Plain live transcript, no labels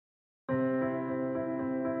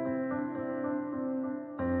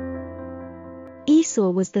Esau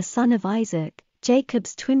was the son of Isaac,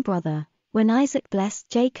 Jacob's twin brother. When Isaac blessed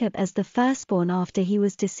Jacob as the firstborn after he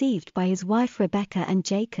was deceived by his wife Rebekah and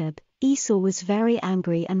Jacob, Esau was very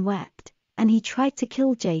angry and wept, and he tried to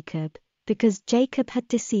kill Jacob, because Jacob had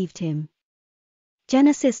deceived him.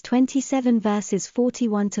 Genesis 27 verses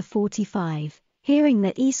 41 to 45. Hearing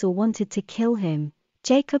that Esau wanted to kill him,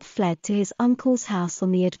 Jacob fled to his uncle's house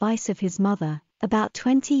on the advice of his mother. About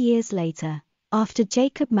 20 years later, after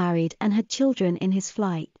Jacob married and had children in his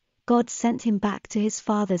flight, God sent him back to his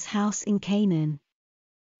father's house in Canaan.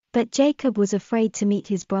 But Jacob was afraid to meet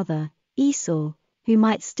his brother, Esau, who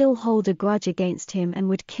might still hold a grudge against him and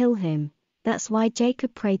would kill him. That's why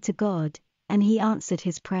Jacob prayed to God, and he answered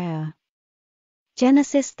his prayer.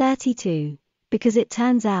 Genesis 32. Because it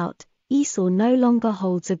turns out, Esau no longer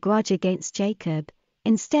holds a grudge against Jacob,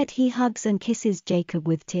 instead he hugs and kisses Jacob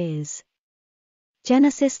with tears.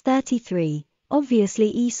 Genesis 33. Obviously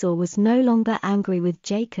Esau was no longer angry with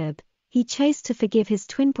Jacob, he chose to forgive his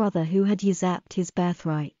twin brother who had usurped his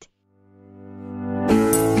birthright.